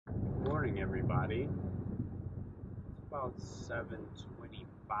everybody. It's about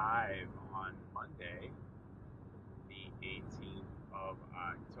 7:25 on Monday, the 18th of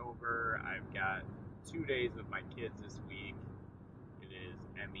October. I've got 2 days with my kids this week. It is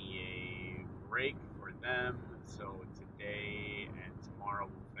MEA break for them, so today and tomorrow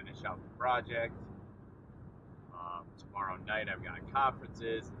we'll finish out the project. Tomorrow night I've got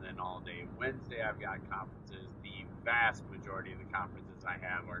conferences, and then all day Wednesday I've got conferences. The vast majority of the conferences I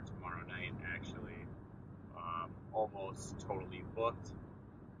have are tomorrow night, actually. Almost totally booked.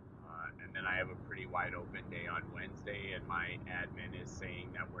 And then I have a pretty wide open day on Wednesday, and my admin is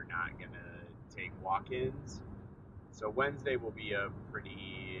saying that we're not going to take walk-ins. So Wednesday will be a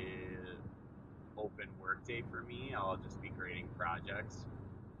pretty open work day for me. I'll just be grading projects.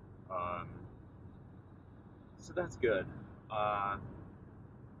 So that's good. I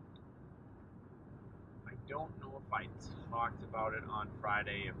don't know if I talked about it on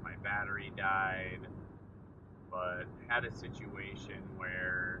Friday, if my battery died, but had a situation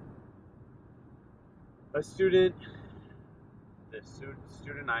where a student, the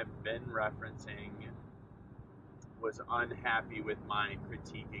student I've been referencing, was unhappy with my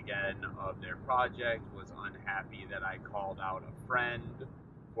critique again of their project, was unhappy that I called out a friend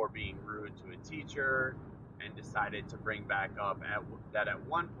for being rude to a teacher, and decided to bring back up that at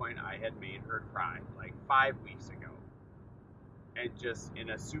one point I had made her cry, like 5 weeks ago. And just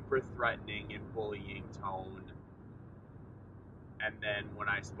in a super threatening and bullying tone. And then when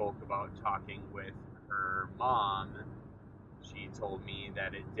I spoke about talking with her mom, she told me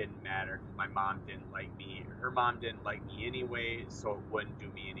that it didn't matter because my mom didn't like me. Her mom didn't like me anyway, so it wouldn't do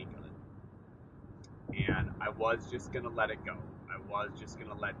me any good. And I was just going to let it go. I was just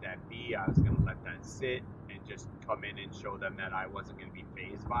going to let that be. I was going to let that sit and just come in and show them that I wasn't going to be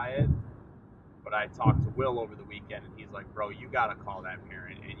fazed by it. But I talked to Will over the weekend, and he's like, bro, you got to call that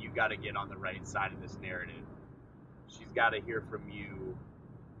parent, and you got to get on the right side of this narrative. She's got to hear from you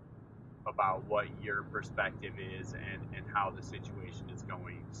about what your perspective is and how the situation is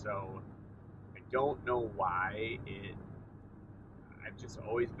going. So I don't know why I've just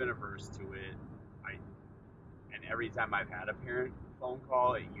always been averse to it. And every time I've had a parent phone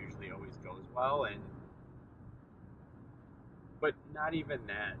call, it usually always goes well. But not even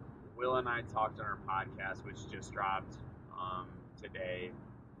that. Will and I talked on our podcast, which just dropped today.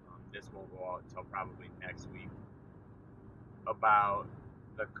 This won't go out until probably next week, about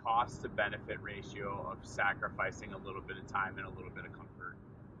the cost to benefit ratio of sacrificing a little bit of time and a little bit of comfort.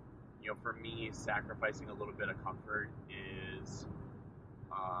 For me, sacrificing a little bit of comfort is,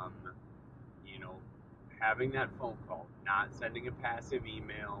 having that phone call, not sending a passive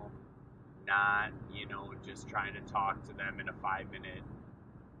email, not, just trying to talk to them in a 5-minute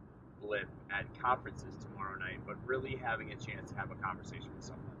blip at conferences tomorrow night, but really having a chance to have a conversation with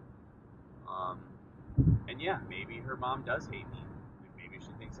someone. And yeah, maybe her mom does hate me. Maybe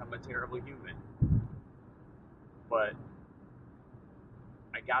she thinks I'm a terrible human. But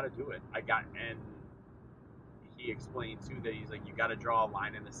I gotta do it. And he explained too that he's like, you gotta draw a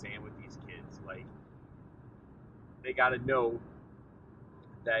line in the sand with these kids. Like, they gotta know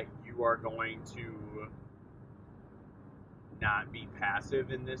that you are going to not be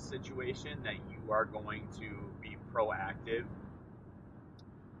passive in this situation, that you are going to be proactive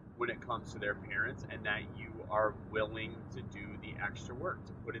when it comes to their parents, and that you are willing to do the extra work,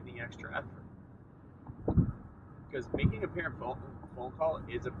 to put in the extra effort. Because making a parent phone call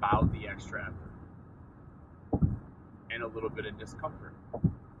is about the extra effort and a little bit of discomfort.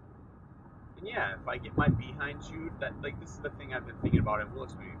 And yeah, if I get my behind chewed, this is the thing I've been thinking about, and we'll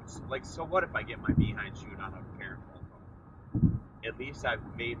explain. Like, so what if I get my behind chewed on a parent phone call? At least I've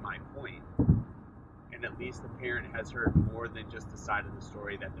made my point. And at least the parent has heard more than just the side of the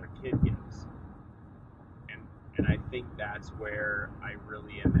story that their kid gives. And I think that's where I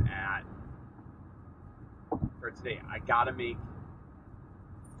really am at for today. I gotta make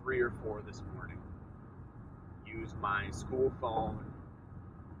 3 or 4 this morning. Use my school phone.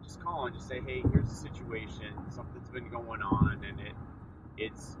 Just call and just say, hey, here's the situation. Something's been going on, and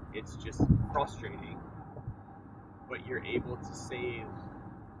it's just frustrating. But you're able to say,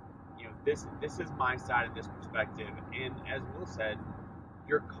 this is my side of this perspective. And as Will said,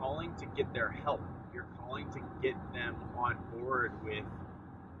 you're calling to get their help. You're calling to get them on board with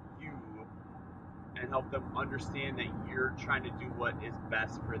you and help them understand that you're trying to do what is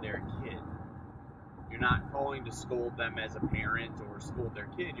best for their kid. You're not calling to scold them as a parent or scold their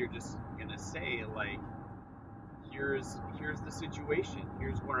kid. You're just going to say, like, here's the situation.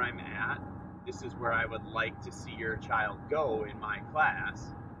 Here's where I'm at. This is where I would like to see your child go in my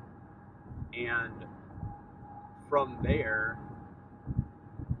class. And from there,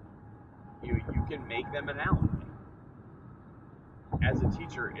 can make them an ally. As a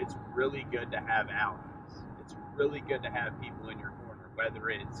teacher, it's really good to have allies. It's really good to have people in your corner, whether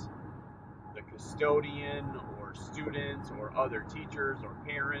it's the custodian or students or other teachers or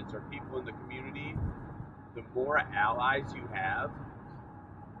parents or people in the community. The more allies you have,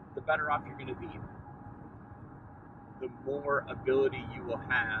 the better off you're going to be. The more ability you will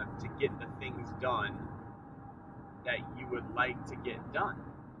have to get the things done that you would like to get done.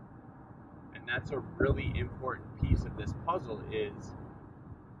 And that's a really important piece of this puzzle is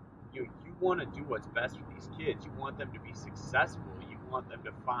you want to do what's best for these kids. You want them to be successful. You want them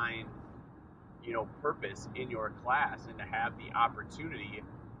to find, purpose in your class and to have the opportunity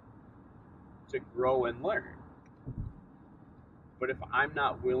to grow and learn. But if I'm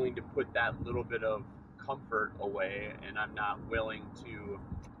not willing to put that little bit of comfort away and I'm not willing to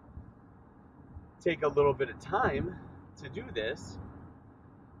take a little bit of time to do this,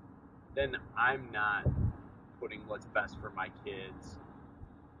 then I'm not putting what's best for my kids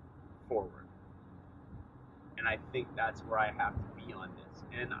forward. And I think that's where I have to be on this.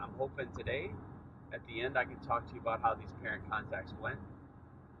 And I'm hoping today, at the end, I can talk to you about how these parent contacts went.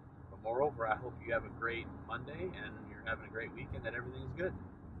 But moreover, I hope you have a great Monday and you're having a great weekend, that everything's good.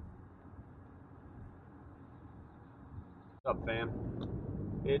 What's up, fam?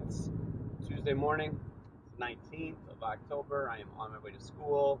 It's Tuesday morning, it's the 19th of October. I am on my way to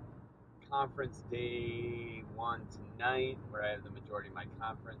school. Conference day 1 tonight, where I have the majority of my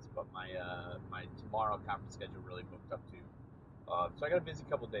conference, but my tomorrow conference schedule really booked up too. So I got a busy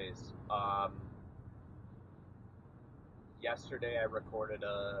couple days. Yesterday I recorded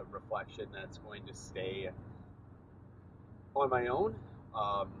a reflection that's going to stay on my own,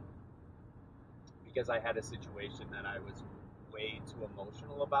 because I had a situation that I was way too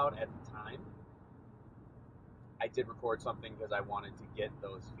emotional about at the time. I did record something because I wanted to get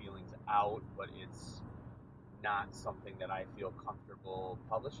those feelings out, but it's not something that I feel comfortable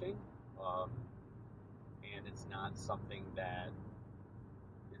publishing, and it's not something that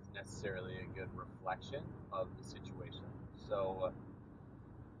is necessarily a good reflection of the situation. So,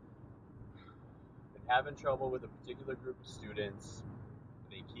 been having trouble with a particular group of students.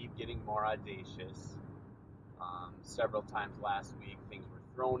 They keep getting more audacious. Several times last week, things were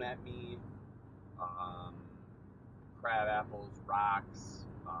thrown at me. Crab apples, rocks.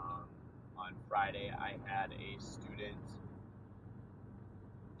 On Friday, I had a student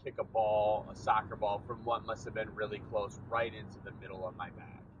kick a soccer ball from what must have been really close, right into the middle of my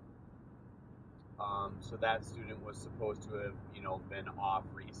back. So that student was supposed to have, been off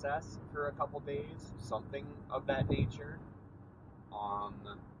recess for a couple days, something of that nature.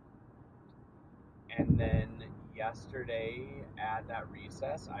 And then yesterday at that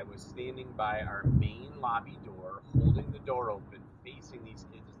recess, I was standing by our main lobby door, holding the door open, facing these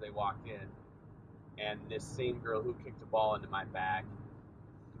kids as they walked in, and this same girl who kicked a ball into my back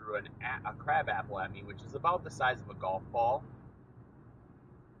threw a crab apple at me, which is about the size of a golf ball.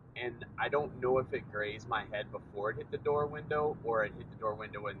 And I don't know if it grazed my head before it hit the door window, or it hit the door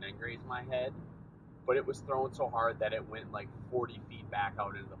window and then grazed my head, but it was thrown so hard that it went like 40 feet back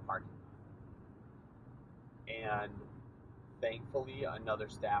out into the parking lot. And thankfully, another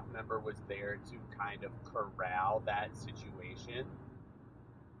staff member was there to kind of corral that situation,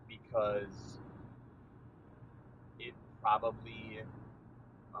 because it probably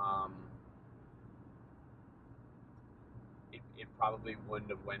it probably wouldn't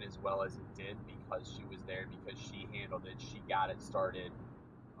have went as well as it did, because she was there, because she handled it, she got it started.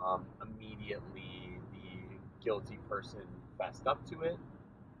 Immediately the guilty person fessed up to it,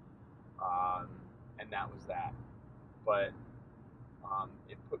 and that was that. But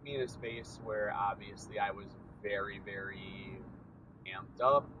it put me in a space where obviously I was very, very amped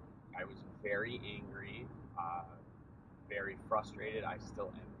up. I was very angry, very frustrated. I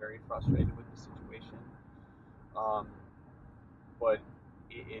still am very frustrated with the situation. But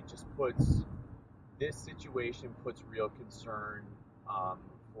it just this situation puts real concern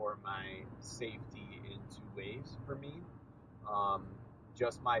for my safety in two ways for me.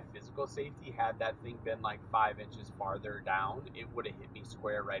 Just my physical safety. Had that thing been like 5 inches farther down, it would have hit me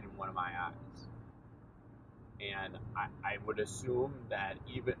square right in one of my eyes. And I would assume that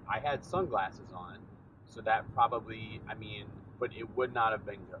even I had sunglasses on, so that probably, but it would not have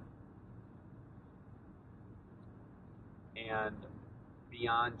been good. And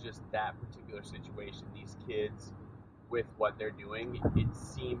beyond just that particular situation, these kids, with what they're doing, it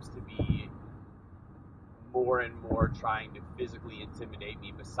seems to be more and more trying to physically intimidate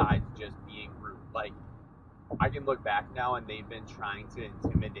me, besides just being rude. Like, I can look back now and they've been trying to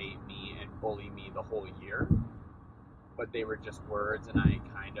intimidate me and bully me the whole year, but they were just words, and I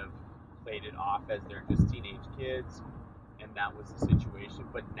kind of played it off as they're just teenage kids, and that was the situation.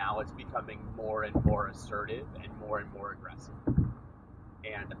 But now it's becoming more and more assertive and more aggressive.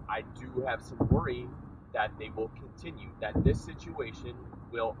 And I do have some worry that they will continue, that this situation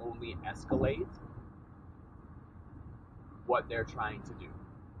will only escalate what they're trying to do.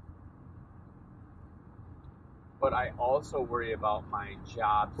 But I also worry about my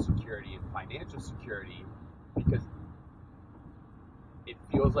job security and financial security, because it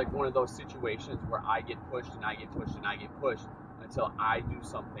feels like one of those situations where I get pushed and I get pushed and I get pushed until I do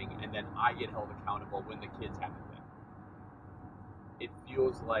something, and then I get held accountable when the kids haven't been. It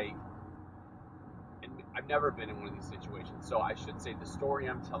feels like, and I've never been in one of these situations, so I should say the story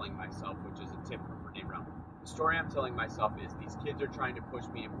I'm telling myself, which is a tip from Brene Brown. The story I'm telling myself is these kids are trying to push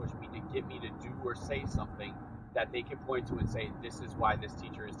me to get me to do or say something that they can point to and say, this is why this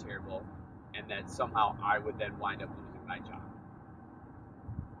teacher is terrible, and that somehow I would then wind up losing my job.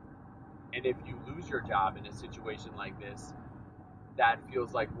 And if you lose your job in a situation like this, that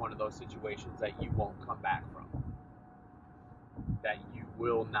feels like one of those situations that you won't come back from. That you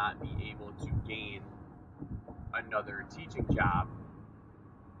will not be able to gain another teaching job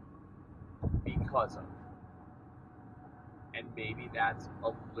because of. And maybe that's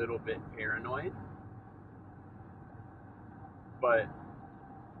a little bit paranoid, but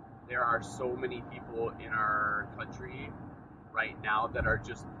there are so many people in our country right now that are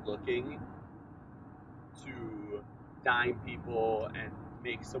just looking to dime people and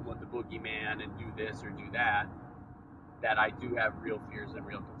make someone the boogeyman and do this or do that, that I do have real fears and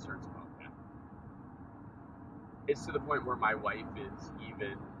real concerns about that. It's to the point where my wife is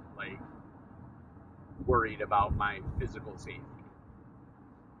even like worried about my physical safety.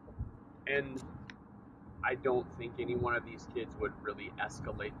 And I don't think any one of these kids would really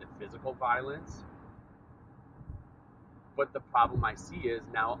escalate the physical violence. But the problem I see is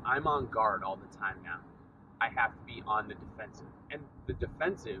now I'm on guard all the time now. I have to be on the defensive. And the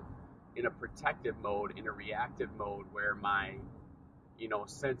defensive in a protective mode, in a reactive mode where my,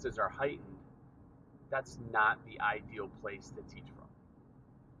 senses are heightened, that's not the ideal place to teach from.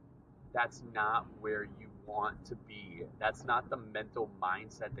 That's not where you want to be. That's not the mental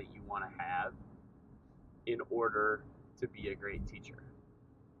mindset that you want to have in order to be a great teacher.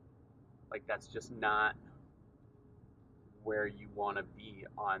 Like, that's just not where you want to be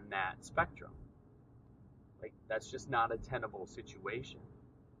on that spectrum. Like, that's just not a tenable situation.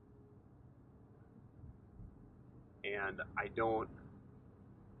 And I don't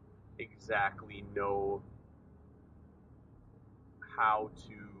exactly know how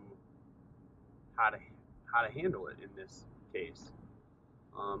to handle it in this case.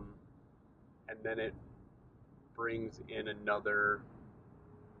 And then it brings in another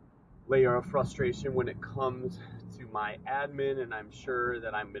layer of frustration when it comes to my admin, and I'm sure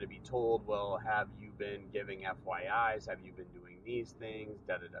that I'm going to be told, well, have you been giving FYIs? Have you been doing these things?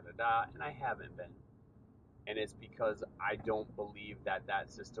 And I haven't been. And it's because I don't believe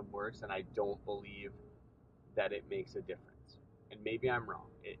that system works, and I don't believe that it makes a difference. And maybe I'm wrong.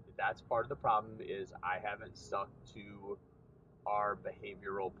 That's part of the problem, is I haven't stuck to our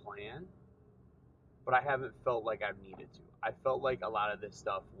behavioral plan, but I haven't felt like I've needed to. I felt like a lot of this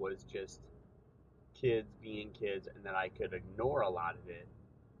stuff was just kids being kids, and that I could ignore a lot of it,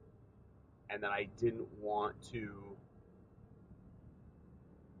 and that I didn't want to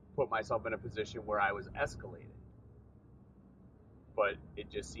put myself in a position where I was escalating. But it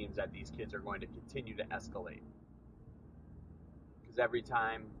just seems that these kids are going to continue to escalate. Because every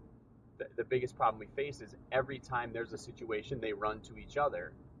time, the biggest problem we face is every time there's a situation, they run to each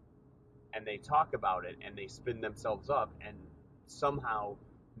other and they talk about it and they spin themselves up, and somehow,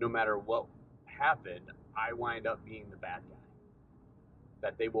 no matter what happened, I wind up being the bad guy.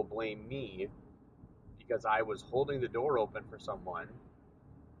 That they will blame me because I was holding the door open for someone,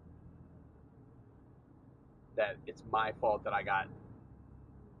 that it's my fault that I got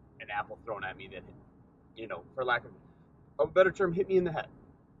an apple thrown at me that, for lack of a better term, hit me in the head.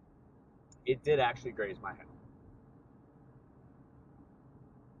 It did actually graze my head.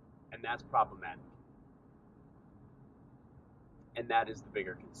 And that's problematic. And that is the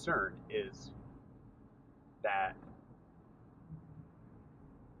bigger concern, is that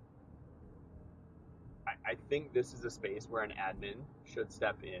I think this is a space where an admin should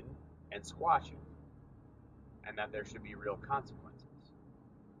step in and squash it, and that there should be real consequences.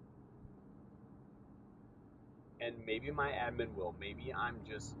 And maybe my admin will. Maybe I'm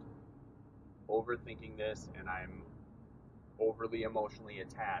just overthinking this, and I'm overly emotionally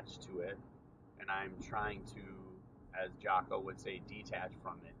attached to it, and I'm trying to, as Jocko would say, detach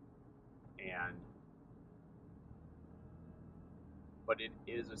from it. but it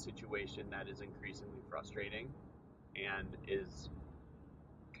is a situation that is increasingly frustrating and is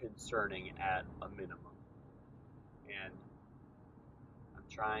concerning at a minimum. And I'm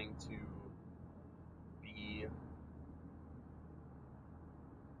trying to be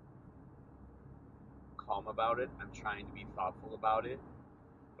calm about it. I'm trying to be thoughtful about it.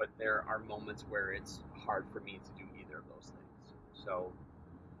 But there are moments where it's hard for me to do either of those things. So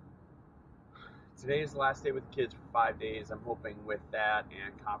today is the last day with the kids for 5 days. I'm hoping with that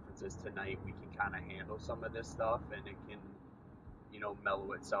and conferences tonight, we can kind of handle some of this stuff and it can,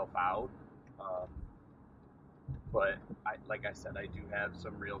 mellow itself out. But like I said, I do have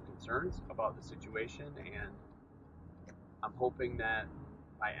some real concerns about the situation, and I'm hoping that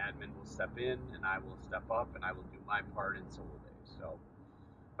my admin will step in and I will step up and I will do my part, and so will they. So,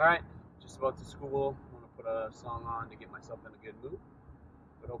 all right, just about to school. I'm going to put a song on to get myself in a good mood,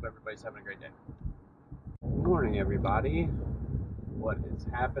 but hope everybody's having a great day. Good morning, everybody. What is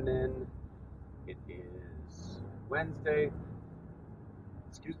happening? It is Wednesday.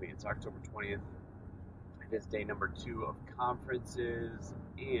 It's October 20th. It is day number 2 of conferences,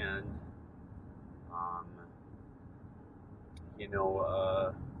 and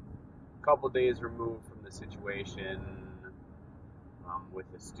a couple days removed from the situation with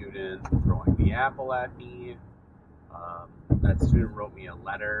a student throwing the apple at me. That student wrote me a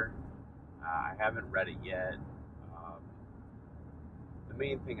letter. I haven't read it yet. The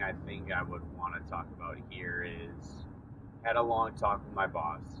main thing I think I would want to talk about here is had a long talk with my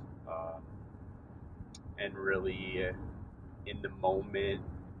boss, and really in the moment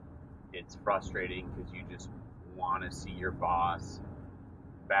it's frustrating because you just want to see your boss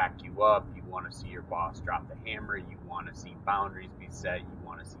back you up. You want to see your boss drop the hammer. You want to see boundaries be set. You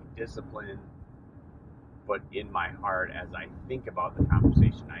want to see discipline. But in my heart, as I think about the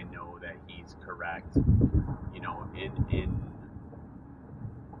conversation, I know that he's correct, in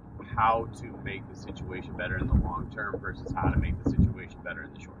how to make the situation better in the long term versus how to make the situation better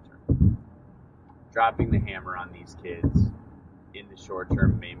in the short term. Dropping the hammer on these kids in the short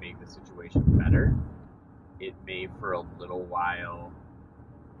term may make the situation better. It may, for a little while,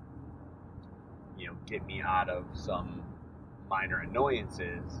 get me out of some minor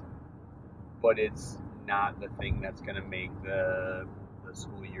annoyances, but it's not the thing that's going to make the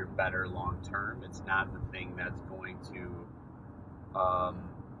school year better long term. It's not the thing that's going to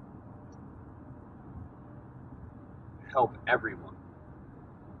help everyone.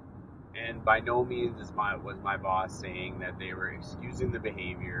 And by no means was my boss saying that they were excusing the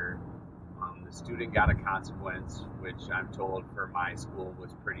behavior. The student got a consequence, which I'm told for my school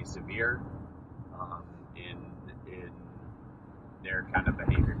was pretty severe in their kind of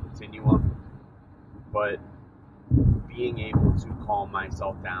behavior continuum. But being able to calm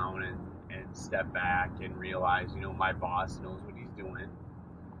myself down and step back and realize, my boss knows what he's doing.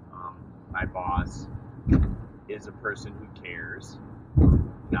 My boss is a person who cares,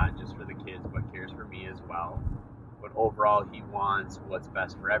 not just for the kids, but cares for me as well. But overall, he wants what's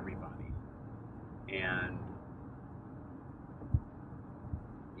best for everybody. And,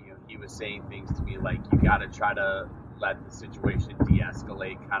 he was saying things to me like, you got to try to let the situation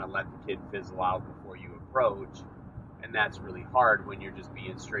de-escalate, kind of let the kid fizzle out before you approach. And that's really hard when you're just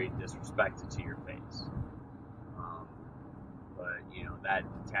being straight disrespected to your face. But, that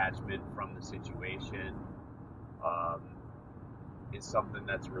detachment from the situation is something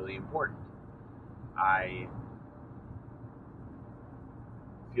that's really important. I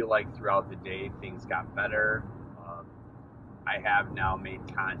feel like throughout the day things got better. I have now made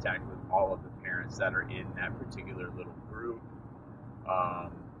contact with all of the parents that are in that particular little group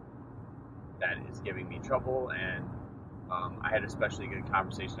that is giving me trouble, and I had especially good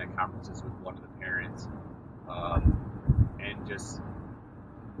conversation at conferences with one of the parents, and just,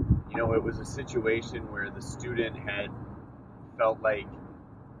 it was a situation where the student had felt like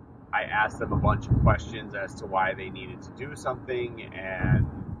I asked them a bunch of questions as to why they needed to do something, and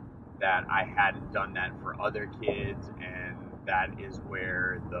that I hadn't done that for other kids, and that is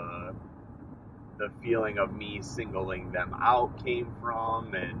where the feeling of me singling them out came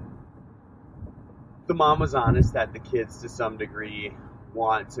from. And the mom was honest that the kids to some degree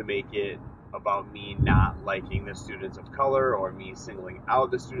want to make it about me not liking the students of color or me singling out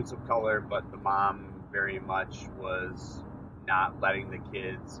the students of color, but the mom very much was not letting the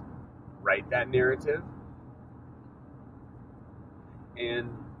kids write that narrative. And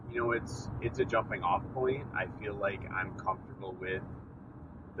it's a jumping off point. I feel like I'm comfortable with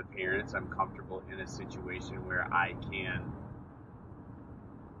the parents. I'm comfortable in a situation where I can,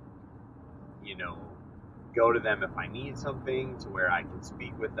 go to them if I need something, to where I can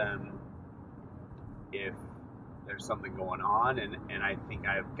speak with them if there's something going on, and I think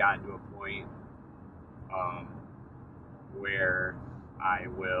I've gotten to a point where I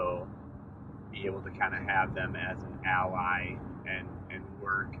will be able to kind of have them as an ally and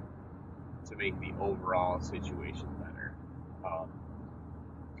work to make the overall situation better.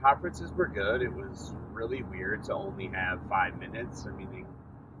 Conferences were good. It was really weird to only have 5 minutes. I mean,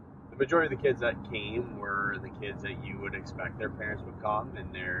 the majority of the kids that came were the kids that you would expect their parents would come,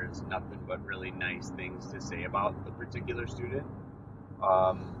 and there's nothing but really nice things to say about the particular student.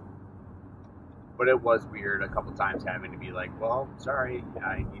 But it was weird a couple times having to be like, well, sorry,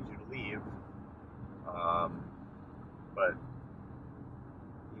 I need you to leave. But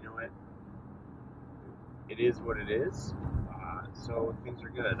you know what? It is what it is. So things are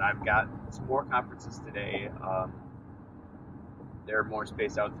good. I've got some more conferences today. They're more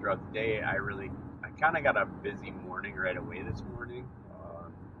spaced out throughout the day. I kind of got a busy morning right away this morning.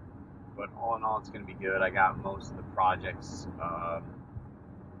 But all in all, it's going to be good. I got most of the projects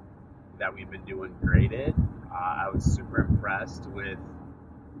that we've been doing graded. I was super impressed with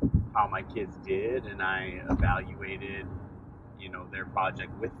how my kids did, and I evaluated, their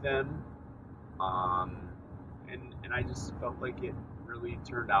project with them. And I just felt like it really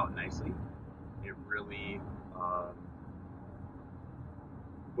turned out nicely. It really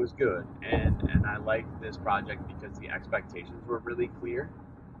was good, and I liked this project because the expectations were really clear,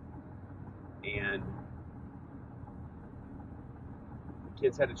 and the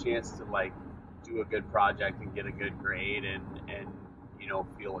kids had a chance to do a good project and get a good grade and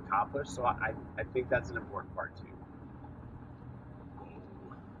feel accomplished. So I think that's an important part too.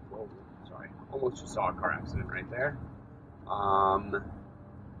 Whoa, sorry, almost just saw a car accident right there.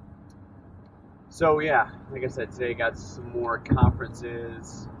 So yeah, like I said, today got some more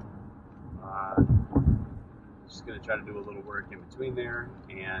conferences. Just gonna try to do a little work in between there,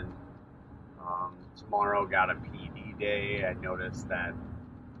 and tomorrow got a PD day. I noticed that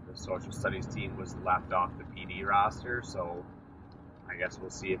the social studies team was left off the PD roster, so I guess we'll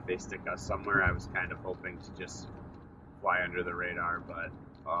see if they stick us somewhere. I was kind of hoping to just fly under the radar, but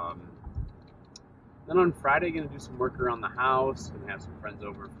then on Friday, gonna do some work around the house, gonna have some friends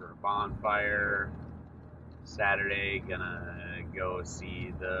over for a bonfire. Saturday, gonna go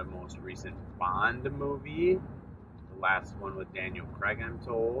see the most recent Bond movie, the last one with Daniel Craig, I'm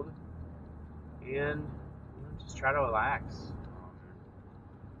told, and just try to relax.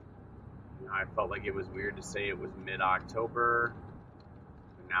 I felt like it was weird to say it was mid-October,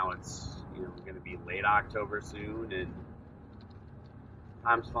 but now it's going to be late October soon, and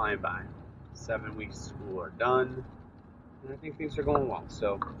time's flying by. 7 weeks of school are done, and I think things are going well.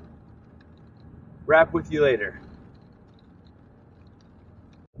 So, wrap with you later.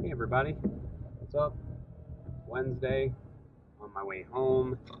 Hey everybody, what's up? Wednesday, on my way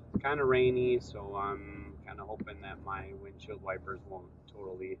home. It's kind of rainy, so I'm kind of hoping that my windshield wipers won't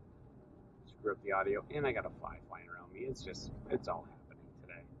totally screw up the audio. And I got a fly flying around me. It's all happening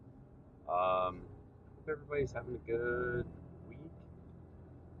today. Hope everybody's having a good week.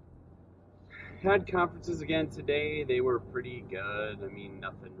 Had conferences again today. They were pretty good. I mean,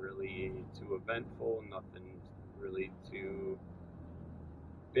 nothing really too eventful, nothing really too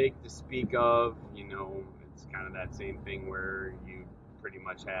big to speak of. It's kind of that same thing where you pretty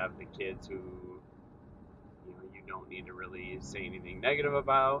much have the kids who, you don't need to really say anything negative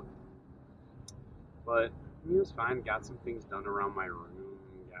about. But it was fine. Got some things done around my room.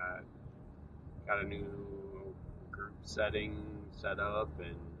 Got a new group setting set up,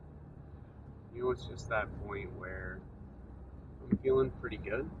 and it's just that point where I'm feeling pretty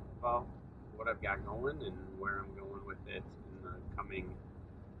good about what I've got going and where I'm going with it in the coming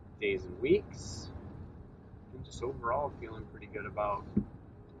days and weeks. And just overall feeling pretty good about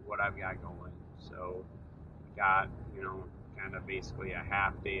what I've got going. So got, kind of basically a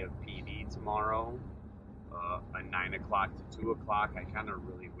half day of PD tomorrow, a 9 o'clock to 2 o'clock. I kind of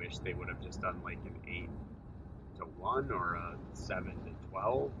really wish they would have just done like an 8 to 1 or a 7 to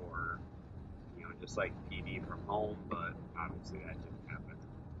 12 or, just like PD from home, but obviously that didn't happen.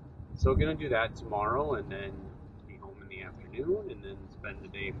 So gonna do that tomorrow and then be home in the afternoon and then spend the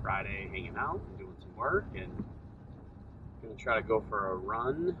day Friday hanging out and doing some work, and gonna try to go for a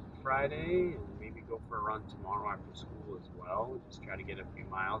run Friday and maybe go for a run tomorrow after school as well. Just try to get a few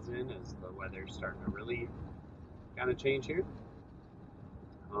miles in as the weather's starting to really kind of change here.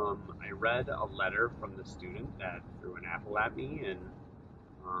 I read a letter from the student that threw an apple at me, and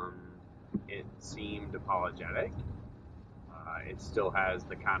it seemed apologetic. It still has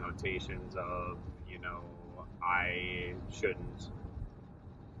the connotations of, I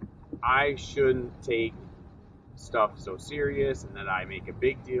shouldn't take stuff so serious and that I make a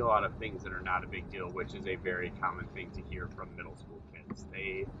big deal out of things that are not a big deal, which is a very common thing to hear from middle school kids.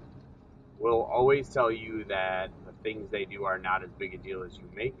 They will always tell you that the things they do are not as big a deal as you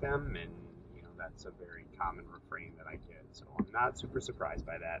make them, and that's a very common refrain that I get. So I'm not super surprised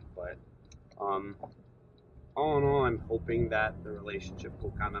by that, but all in all, I'm hoping that the relationship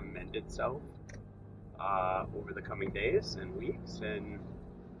will kind of mend itself over the coming days and weeks, and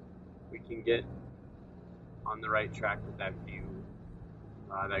we can get on the right track with that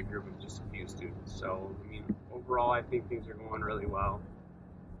group of just a few students. So, overall, I think things are going really well.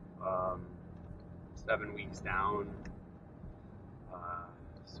 7 weeks down.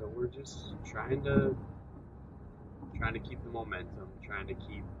 So we're just trying to keep the momentum, trying to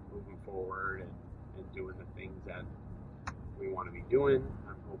keep moving forward and doing the things that we want to be doing.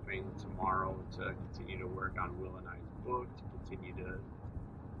 I'm hoping tomorrow to continue to work on Will and I's book, to continue to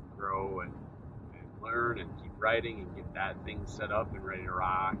grow and learn and keep writing and get that thing set up and ready to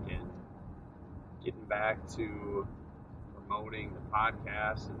rock, and getting back to promoting the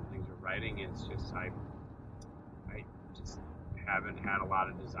podcast and the things we're writing. It's just I just haven't had a lot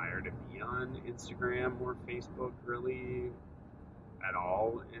of desire to be on Instagram or Facebook really at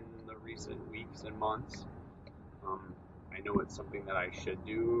all in the recent weeks and months. I know it's something that I should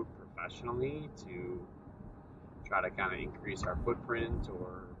do professionally to try to kind of increase our footprint,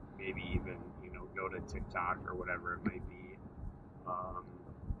 or maybe even go to TikTok or whatever it might be.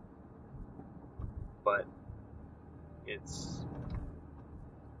 But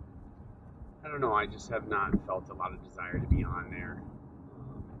I don't know, I just have not felt a lot of desire to be on there.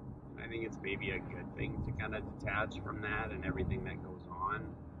 I think it's maybe a good thing to kind of detach from that and everything that goes on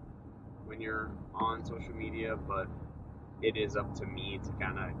when you're on social media, but it is up to me to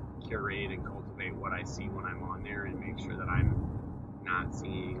kind of curate and cultivate what I see when I'm on there and make sure that I'm not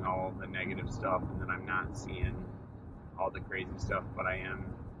seeing all the negative stuff and that I'm not seeing all the crazy stuff, but I am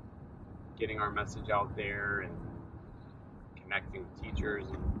getting our message out there and connecting with teachers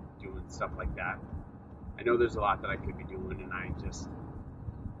and doing stuff like that. I know there's a lot that I could be doing, and I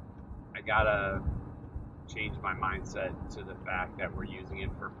gotta change my mindset to the fact that we're using it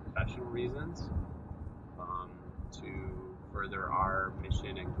for professional reasons, to further our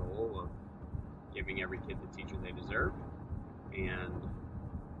mission and goal of giving every kid the teacher they deserve, and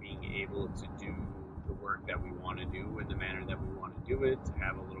being able to do the work that we want to do in the manner that we want to do it, to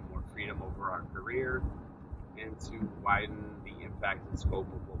have a little more freedom over our career, and to widen the impact and scope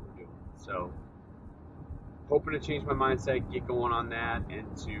of what we're doing. So, hoping to change my mindset, get going on that,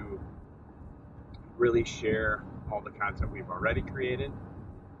 and to really share all the content we've already created,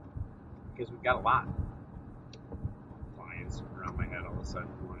 because we've got a lot. Flies around my head all of a sudden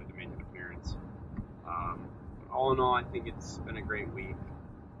wanted to make an appearance. But all in all, I think it's been a great week.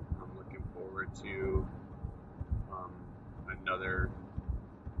 I'm looking forward to another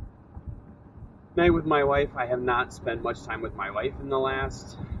night with my wife. I have not spent much time with my wife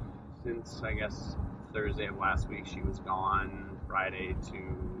since I guess Thursday of last week. She was gone Friday to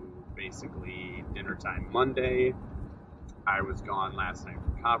basically dinner time Monday. I was gone last night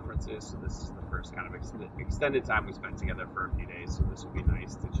for conferences, so this is the first kind of extended time we spent together for a few days, so this will be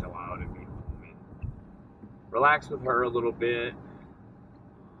nice to chill out and be home and relax with her a little bit.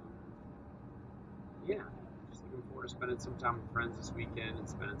 Yeah, just looking forward to spending some time with friends this weekend and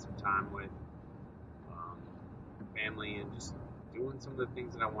spending some time with family and just doing some of the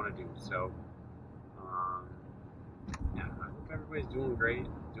things that I want to do. So, yeah, I hope everybody's doing great,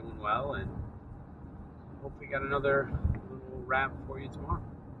 doing well, and hope we got another little wrap for you tomorrow.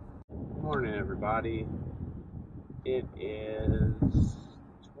 Good morning, everybody. It is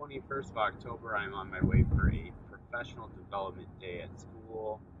 21st of October. I'm on my way for a professional development day at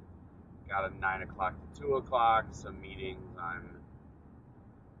school. Got a 9 o'clock to 2 o'clock, some meetings I'm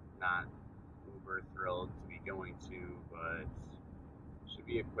not uber thrilled to be going to, but should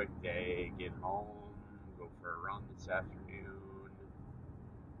be a quick day. Get home, go for a run this afternoon,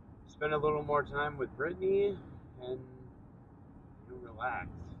 spend a little more time with Brittany, and relax.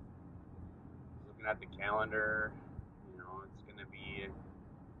 Looking at the calendar, it's gonna be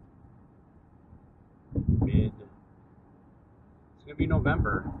it's gonna be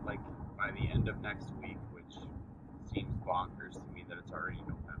November, like by the end of next week, which seems bonkers to me that it's already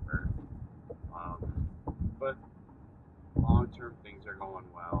November. But long-term things are going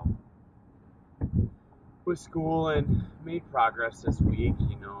well with school, and made progress this week.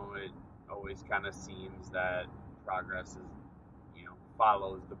 It always kind of seems that progress is,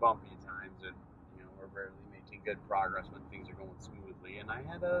 follows the bumpy times, and we're rarely making good progress when things are going smoothly. And I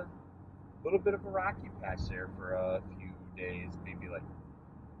had a little bit of a rocky patch there for a few days, maybe like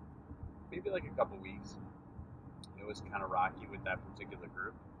a couple weeks. it was kind of rocky with that particular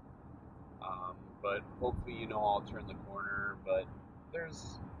group. But hopefully, I'll turn the corner. But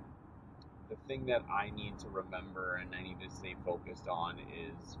there's the thing that I need to remember and I need to stay focused on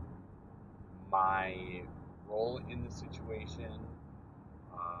is my role in the situation,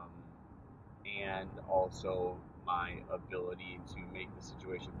 and also my ability to make the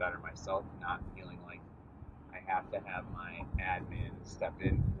situation better myself, not feeling like I have to have my admin step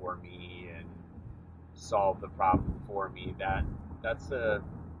in for me and solve the problem for me. That's a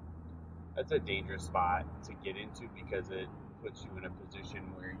dangerous spot to get into because it puts you in a position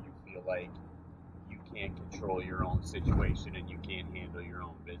where you feel like you can't control your own situation and you can't handle your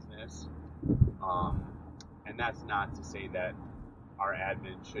own business. And that's not to say that our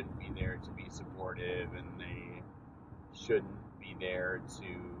admin shouldn't be there to be supportive and they shouldn't be there to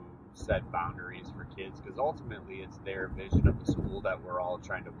set boundaries for kids, because ultimately it's their vision of the school that we're all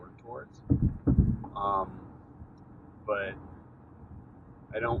trying to work towards. But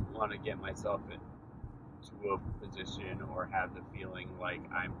I don't want to get myself into a position or have the feeling like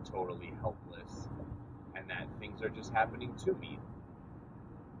I'm totally helpless and that things are just happening to me.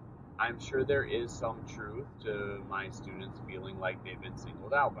 I'm sure there is some truth to my students feeling like they've been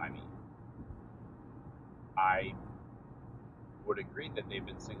singled out by me. I would agree that they've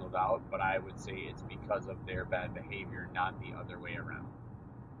been singled out, but I would say it's because of their bad behavior, not the other way around.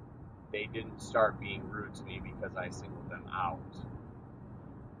 They didn't start being rude to me because I singled them out.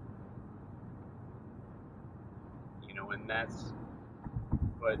 And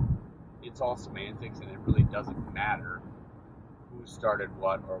but it's all semantics, and it really doesn't matter who started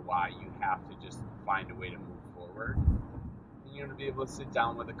what or why. You have to just find a way to move forward. And, to be able to sit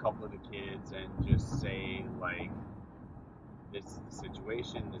down with a couple of the kids and just say, like, this is the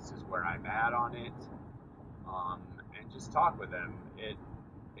situation, this is where I'm at on it, and just talk with them. It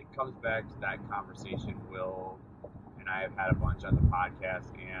comes back to that conversation Will and I have had a bunch on the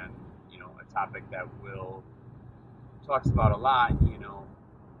podcast, and, a topic that Will talks about a lot,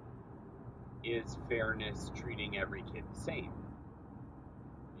 is fairness, treating every kid the same.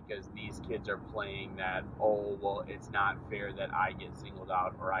 Because these kids are playing that, oh, well, it's not fair that I get singled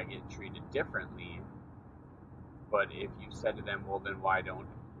out or I get treated differently. But if you said to them, well, then why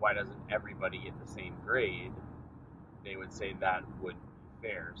doesn't everybody get the same grade? They would say that would be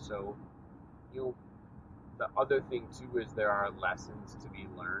fair. So, the other thing too is there are lessons to be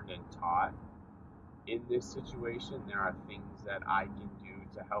learned and taught in this situation. There are things that I can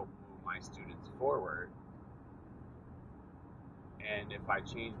do to help move my students forward. And if I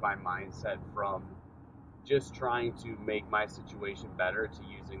change my mindset from just trying to make my situation better to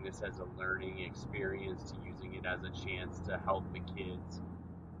using this as a learning experience, to using it as a chance to help the kids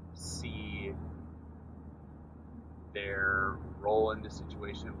see their role in the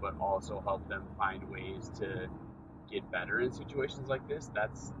situation, but also help them find ways to get better in situations like this,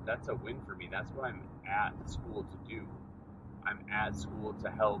 that's a win for me. That's what I'm at school to do. I'm at school to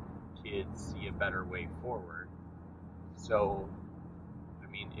help kids see a better way forward. So,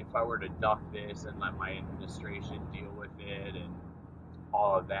 if I were to duck this and let my administration deal with it and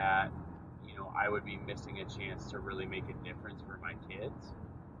all of that, I would be missing a chance to really make a difference for my kids.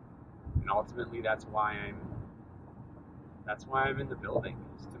 And ultimately, that's why I'm in the building,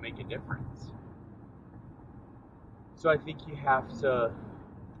 is to make a difference. So I think you have to,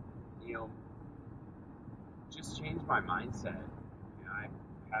 just change my mindset. I'm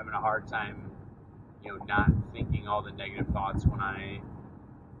having a hard time, not thinking all the negative thoughts when I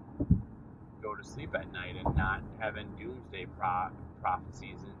go to sleep at night, and not having doomsday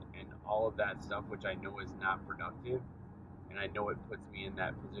prophecies and all of that stuff, which I know is not productive. And I know it puts me in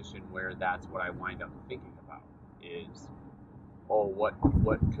that position where that's what I wind up thinking about is, oh, what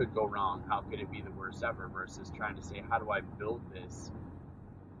could go wrong? How could it be the worst ever? Versus trying to say, how do I build this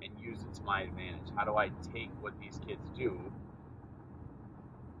and use it to my advantage? How do I take what these kids do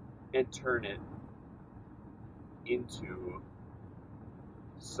and turn it into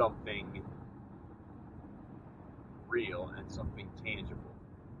something real and something tangible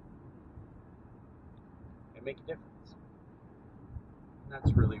and make a difference? And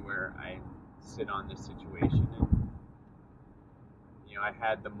that's really where I sit on this situation. And I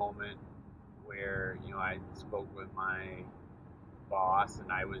had the moment where I spoke with my boss,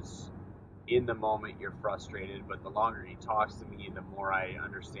 and I was in the moment, you're frustrated, but the longer he talks to me, the more I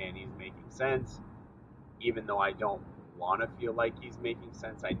understand he's making sense. Even though I don't want to feel like he's making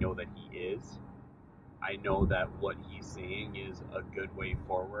sense, I know that he is. I know that what he's saying is a good way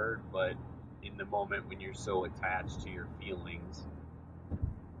forward, but in the moment when you're so attached to your feelings,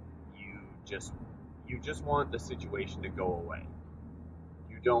 you just want the situation to go away.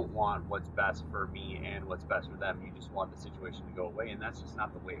 You don't want what's best for me and what's best for them. You just want the situation to go away, and that's just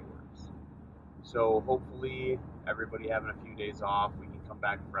not the way it works. So hopefully everybody having a few days off, we can come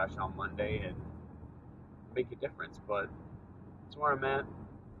back fresh on Monday and make a difference. But that's where I'm at.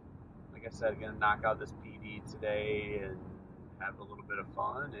 Like I said, gonna knock out this PD today and have a little bit of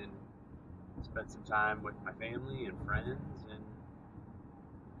fun and spend some time with my family and friends and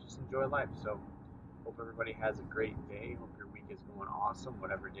just enjoy life. So hope everybody has a great day. Hope your week is going awesome,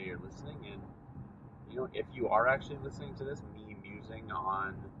 whatever day you're listening. And if you are actually listening to this, me musing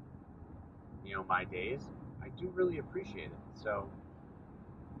on my days, I do really appreciate it. So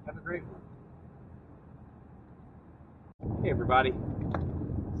have a great one. Hey everybody,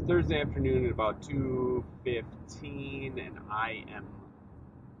 it's Thursday afternoon at about 2:15, and I am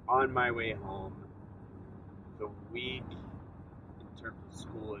on my way home. The week in terms of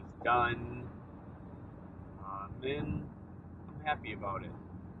school is done, and I'm happy about it.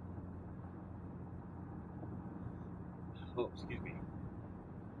 Oh, excuse me.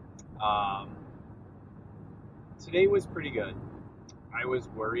 Today was pretty good. I was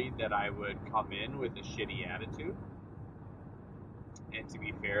worried that I would come in with a shitty attitude. And to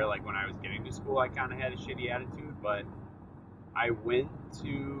be fair, like when I was getting to school, I kind of had a shitty attitude, but I went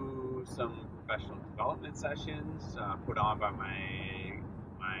to some professional development sessions put on by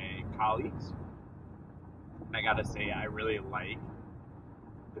my colleagues. And I gotta say, I really like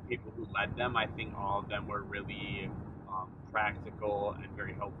the people who led them. I think all of them were really practical and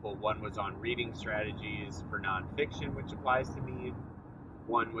very helpful. One was on reading strategies for nonfiction, which applies to me.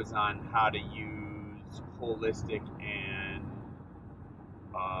 One was on how to use holistic and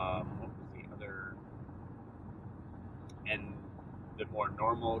what was the other? And the more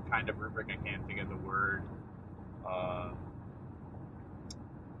normal kind of rubric, I can't think of the word. How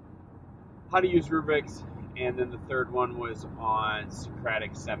to use rubrics. And then the third one was on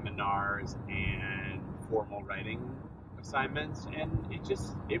Socratic seminars and formal writing assignments, and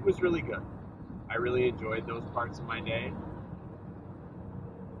it was really good. I really enjoyed those parts of my day.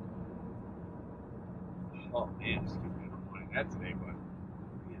 Oh man, excuse me, I don't know what I had today, but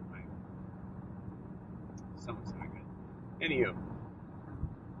man, my stomach's not good. Anywho,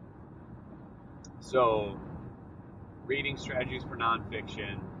 so reading strategies for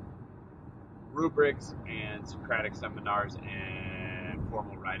nonfiction, rubrics, and Socratic seminars and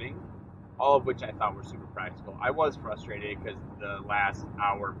formal writing, all of which I thought were super practical. I was frustrated because the last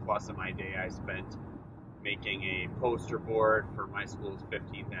hour plus of my day I spent making a poster board for my school's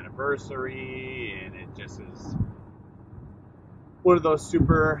 15th anniversary, and it just is one of those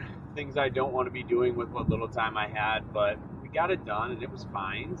super things I don't want to be doing with what little time I had, but we got it done and it was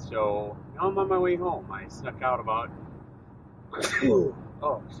fine. So now I'm on my way home. I snuck out about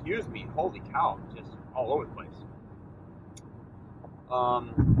oh, excuse me, holy cow, just all over the place.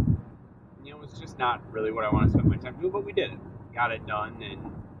 It's just not really what I want to spend my time doing, but we did it. Got it done,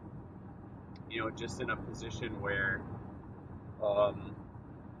 and, just in a position where I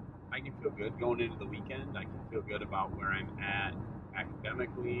can feel good going into the weekend. I can feel good about where I'm at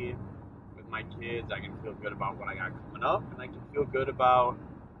academically with my kids. I can feel good about what I got coming up, and I can feel good about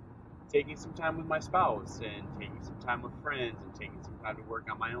taking some time with my spouse and taking some time with friends and taking some time to work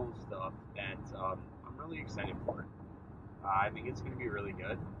on my own stuff that I'm really excited for. I think it's going to be really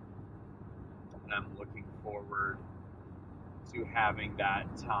good. And I'm looking forward to having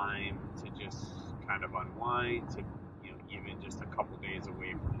that time to just kind of unwind, to even just a couple days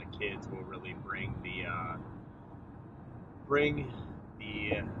away from the kids will really bring the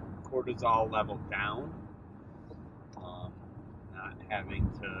cortisol level down. Not having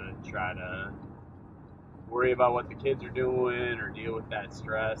to try to worry about what the kids are doing or deal with that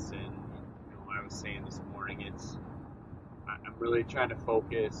stress. And I was saying this morning, I'm really trying to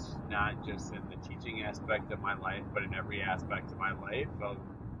focus not just in the teaching aspect of my life, but in every aspect of my life of,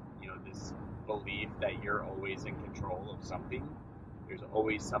 this belief that you're always in control of something. There's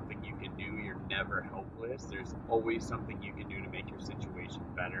always something you can do. You're never helpless. There's always something you can do to make your situation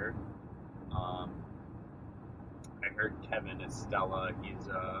better. I heard Kevin Estella,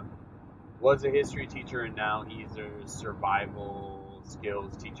 was a history teacher, and now he's a survival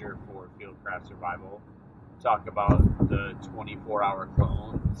skills teacher for Fieldcraft Survival, talk about the 24-hour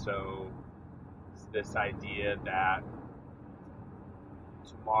clone. So it's this idea that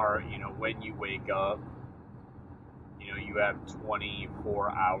tomorrow, when you wake up, you have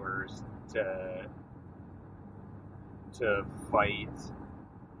 24 hours to fight.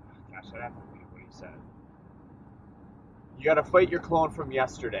 Gosh, I'd have to think what he said. You got to fight your clone from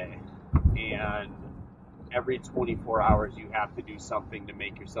yesterday, and every 24 hours you have to do something to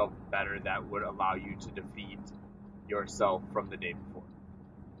make yourself better that would allow you to defeat yourself from the day before.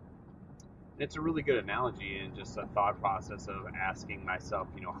 And it's a really good analogy and just a thought process of asking myself,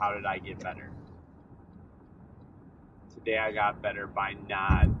 how did I get better? Today I got better by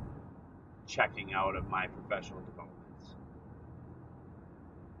not checking out of my professional developments.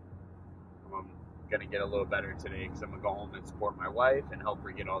 I'm going to get a little better today because I'm going to go home and support my wife and help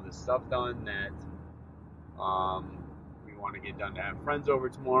her get all this stuff done that we want to get done to have friends over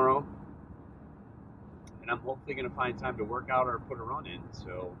tomorrow. And I'm hopefully going to find time to work out or put a run in.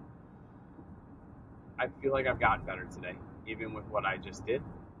 So I feel like I've gotten better today, even with what I just did.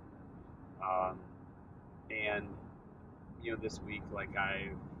 And this week, like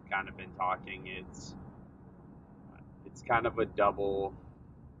I've kind of been talking, it's kind of a double-edged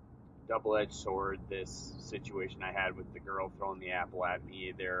sword, this situation I had with the girl throwing the apple at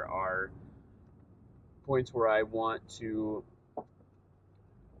me. There are points where I want to,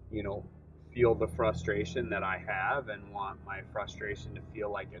 feel the frustration that I have and want my frustration to feel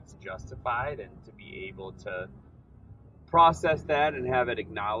like it's justified and to be able to process that and have it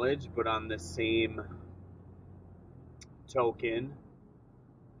acknowledged. But on the same token,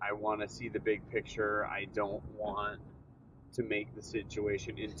 I want to see the big picture. I don't want to make the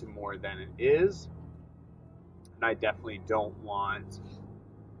situation into more than it is. And I definitely don't want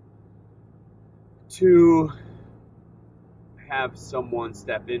to have someone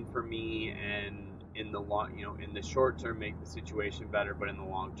step in for me and in the short term make the situation better, but in the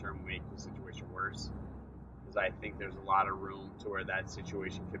long term make the situation worse. Because I think there's a lot of room to where that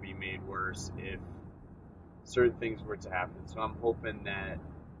situation could be made worse if certain things were to happen. So I'm hoping that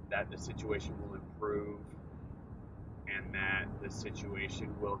the situation will improve and that the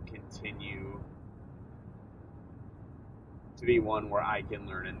situation will continue to be one where I can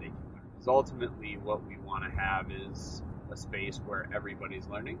learn and they can learn. Because ultimately what we want to have is a space where everybody's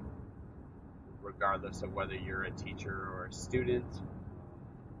learning, regardless of whether you're a teacher or a student.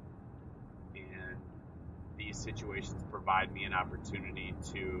 And these situations provide me an opportunity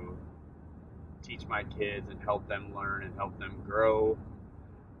to teach my kids and help them learn and help them grow.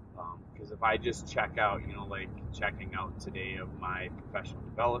 Because if I just check out, like checking out today of my professional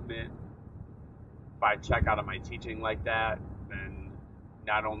development, if I check out of my teaching like that, then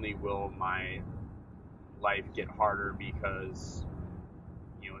not only will my life get harder because,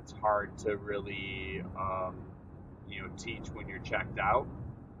 it's hard to really, teach when you're checked out.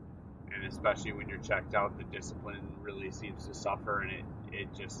 And especially when you're checked out, the discipline really seems to suffer and it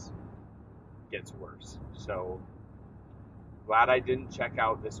just gets worse. So glad I didn't check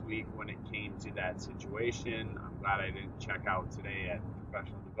out this week when it came to that situation. I'm glad I didn't check out today at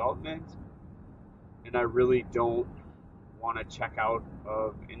professional development. And I really don't want to check out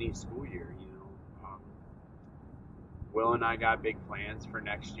of any school year. Will and I got big plans for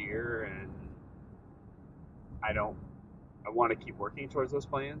next year, and I want to keep working towards those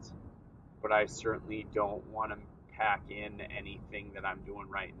plans, but I certainly don't want to pack in anything that I'm doing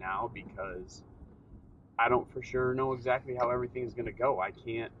right now because I don't for sure know exactly how everything is going to go. I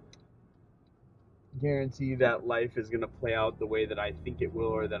can't guarantee that life is going to play out the way that I think it will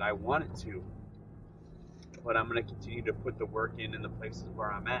or that I want it to, but I'm going to continue to put the work in the places where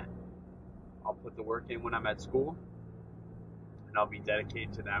I'm at. I'll put the work in when I'm at school, and I'll be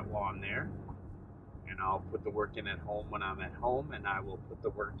dedicated to that while I'm there. And I'll put the work in at home when I'm at home, and I will put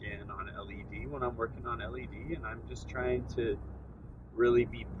the work in on LED when I'm working on LED. And I'm just trying to really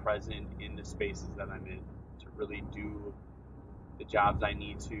be present in the spaces that I'm in, to really do the jobs I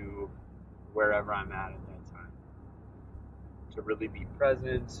need to wherever I'm at that time. To really be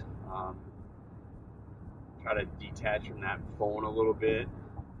present, try to detach from that phone a little bit,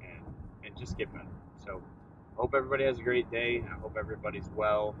 and just get better. So I hope everybody has a great day. I hope everybody's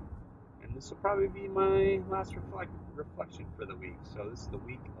well. And this will probably be my last reflection for the week. So this is the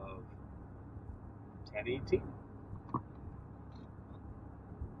week of 10/18.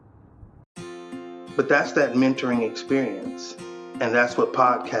 But that's that mentoring experience. And that's what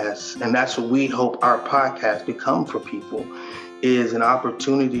podcasts, and that's what we hope our podcast become for people, is an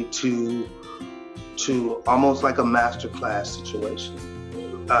opportunity to almost like a masterclass situation.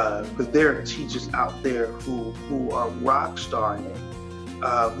 Because there are teachers out there who are rock starring it,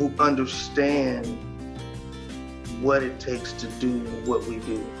 who understand what it takes to do what we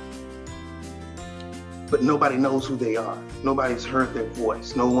do. But nobody knows who they are. Nobody's heard their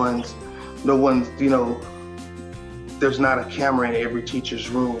voice. No one's, there's not a camera in every teacher's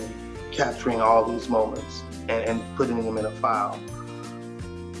room capturing all these moments and putting them in a file.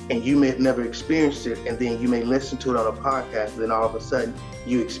 And you may have never experienced it, and then you may listen to it on a podcast, and then all of a sudden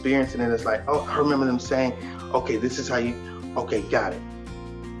you experience it, and it's like, oh, I remember them saying, okay, this is how you, okay, got it.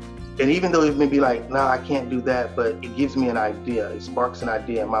 And even though it may be like, no, I can't do that, but it gives me an idea. It sparks an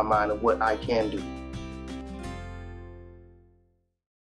idea in my mind of what I can do.